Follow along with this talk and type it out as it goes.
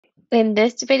In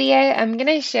this video, I'm going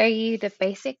to show you the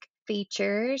basic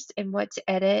features and what to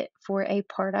edit for a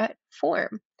Pardot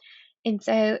form. And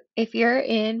so if you're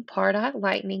in Pardot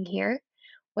Lightning here,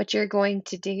 what you're going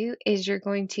to do is you're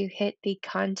going to hit the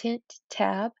Content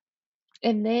tab,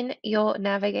 and then you'll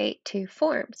navigate to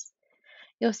Forms.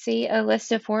 You'll see a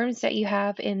list of forms that you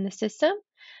have in the system,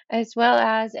 as well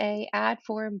as a Add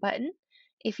Form button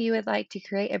if you would like to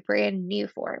create a brand new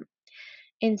form.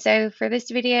 And so for this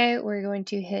video, we're going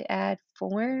to hit Add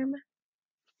Form.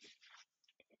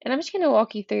 And I'm just going to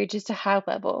walk you through just a high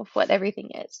level of what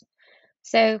everything is.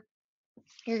 So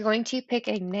you're going to pick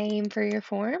a name for your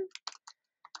form.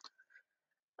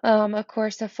 Of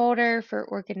course, a folder for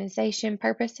organization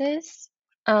purposes.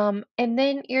 And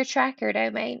then your tracker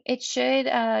domain. It should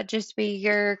just be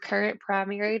your current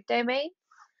primary domain.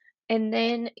 And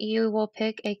then you will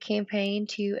pick a campaign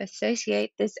to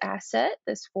associate this asset,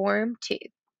 this form, to.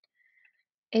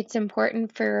 It's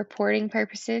important for reporting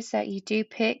purposes that you do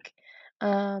pick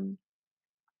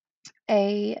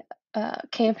a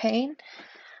campaign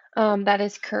that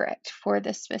is correct for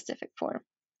this specific form.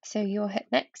 So you'll hit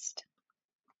next.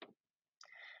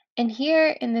 And here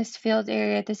in this field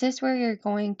area, this is where you're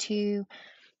going to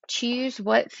choose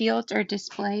what fields are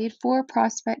displayed for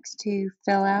prospects to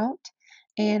fill out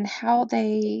and how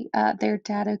their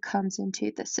data comes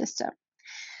into the system.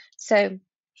 So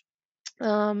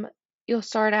you'll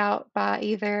start out by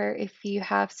either, if you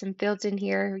have some fields in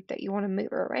here that you want to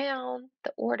move around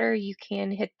the order, you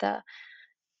can hit the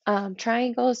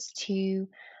triangles to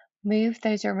move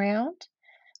those around,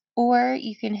 or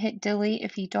you can hit delete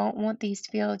if you don't want these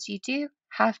fields. You do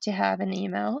have to have an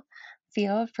email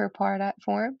field for Pardot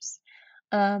forms,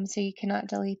 so you cannot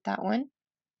delete that one.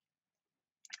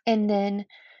 And then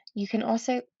you can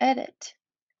also edit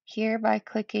here by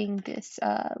clicking this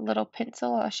little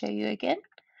pencil. I'll show you again.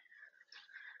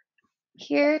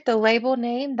 Here, the label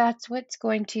name, that's what's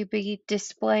going to be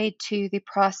displayed to the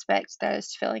prospect that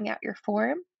is filling out your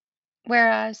form.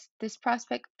 Whereas this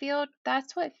prospect field,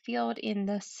 that's what field in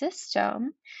the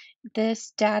system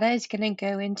this data is going to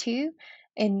go into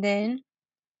and then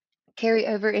carry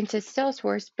over into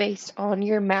Salesforce based on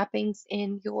your mappings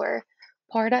in your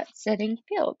Pardot setting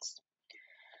fields.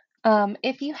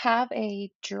 If you have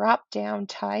a drop-down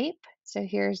type, so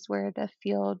here's where the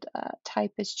field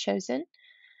type is chosen,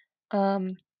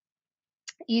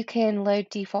 you can load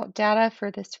default data for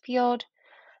this field,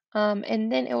 and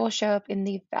then it will show up in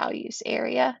the values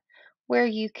area where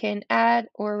you can add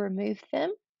or remove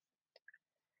them.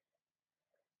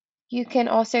 You can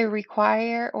also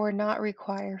require or not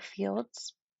require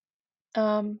fields,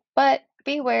 but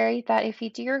be wary that if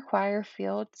you do require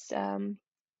fields, one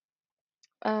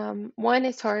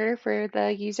is harder for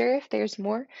the user if there's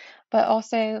more, but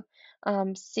also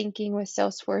syncing with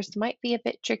Salesforce might be a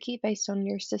bit tricky based on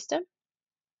your system.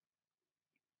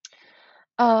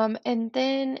 And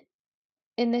then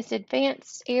in this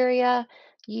advanced area,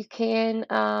 you can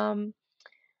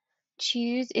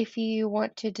choose if you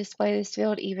want to display this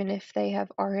field even if they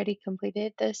have already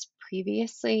completed this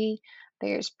previously.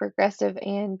 There's progressive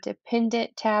and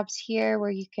dependent tabs here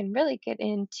where you can really get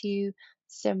into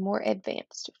some more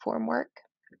advanced form work.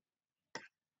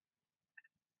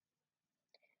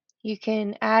 You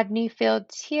can add new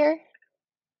fields here,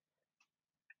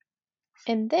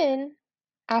 and then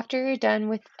after you're done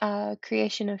with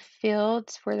creation of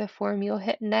fields for the form, you'll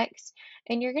hit next,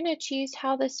 and you're going to choose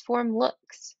how this form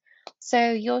looks.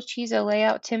 So you'll choose a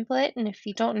layout template, and if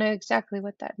you don't know exactly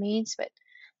what that means, but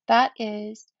that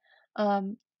is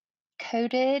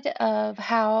coded of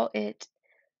how it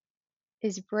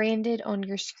is branded on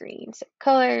your screen. So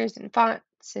colors and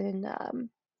fonts and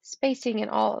spacing and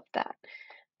all of that.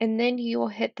 And then you will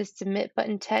hit the submit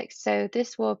button text. So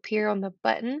this will appear on the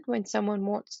button when someone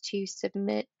wants to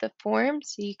submit the form.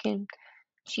 So you can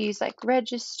choose like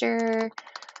register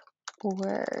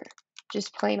or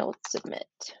just plain old submit.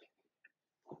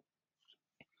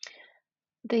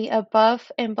 The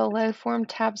above and below form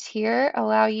tabs here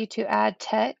allow you to add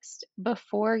text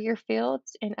before your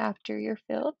fields and after your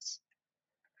fields.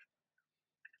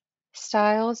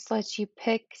 Styles lets you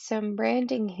pick some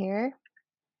branding here.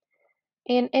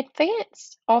 And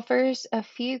Advanced offers a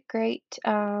few great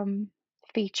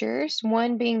features,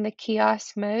 one being the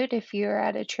kiosk mode if you're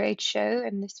at a trade show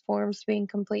and this form is being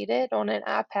completed on an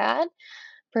iPad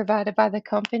provided by the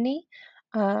company.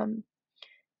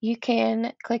 You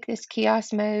can click this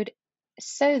kiosk mode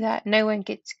so that no one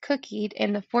gets cookied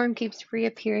and the form keeps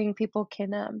reappearing. People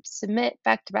can submit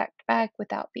back to back to back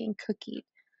without being cookied.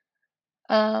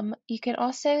 You can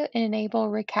also enable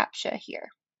reCAPTCHA here.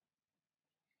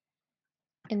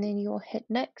 And then you will hit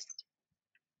next.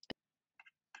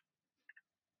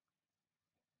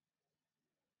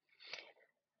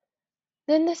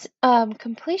 Then this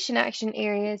completion action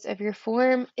areas of your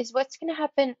form is what's going to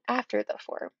happen after the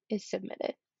form is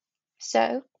submitted.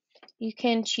 So you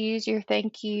can choose your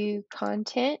thank you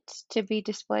content to be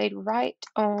displayed right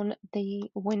on the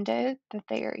window that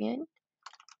they are in.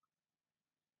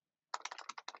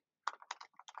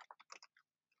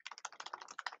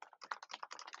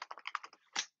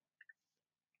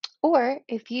 Or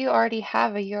if you already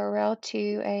have a URL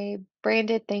to a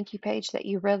branded thank you page that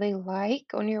you really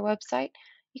like on your website,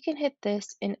 you can hit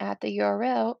this and add the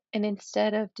URL, and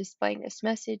instead of displaying this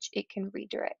message, it can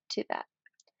redirect to that.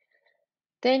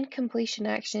 Then completion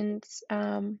actions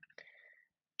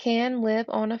can live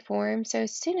on a form. So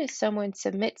as soon as someone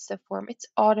submits the form, it's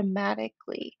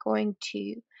automatically going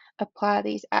to apply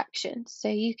these actions. So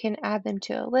you can add them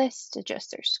to a list,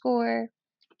 adjust their score,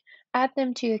 add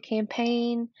them to a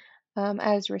campaign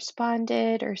as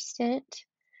responded or sent,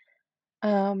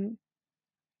 um,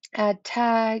 add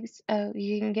tags. Oh,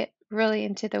 you can get really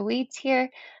into the weeds here,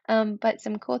 but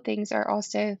some cool things are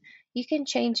also you can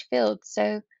change fields.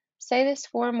 So say this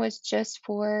form was just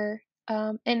for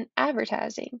an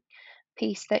advertising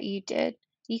piece that you did,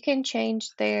 you can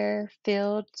change their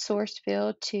field, source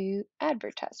field to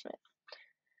advertisement.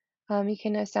 You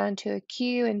can assign to a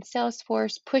queue in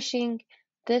Salesforce, pushing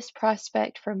this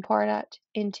prospect from Pardot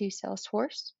into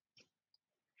Salesforce.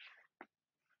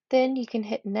 Then you can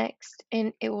hit next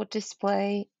and it will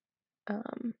display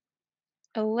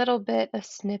a little bit of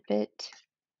snippet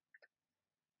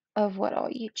of what all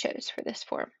you chose for this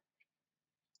form.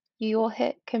 You will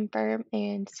hit confirm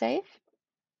and save.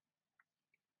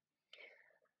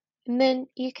 And then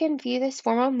you can view this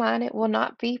form online. It will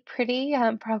not be pretty,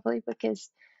 probably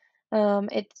because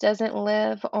it doesn't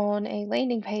live on a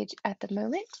landing page at the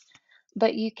moment,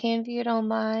 but you can view it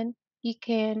online. You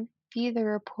can view the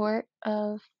report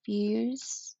of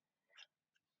views.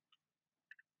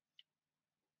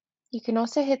 You can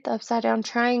also hit the upside down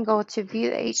triangle to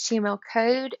view the HTML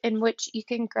code in which you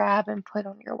can grab and put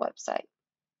on your website.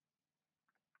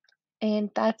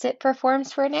 And that's it for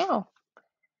forms for now.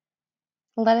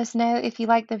 Let us know if you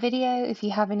like the video, if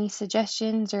you have any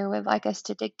suggestions or would like us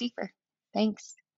to dig deeper. Thanks.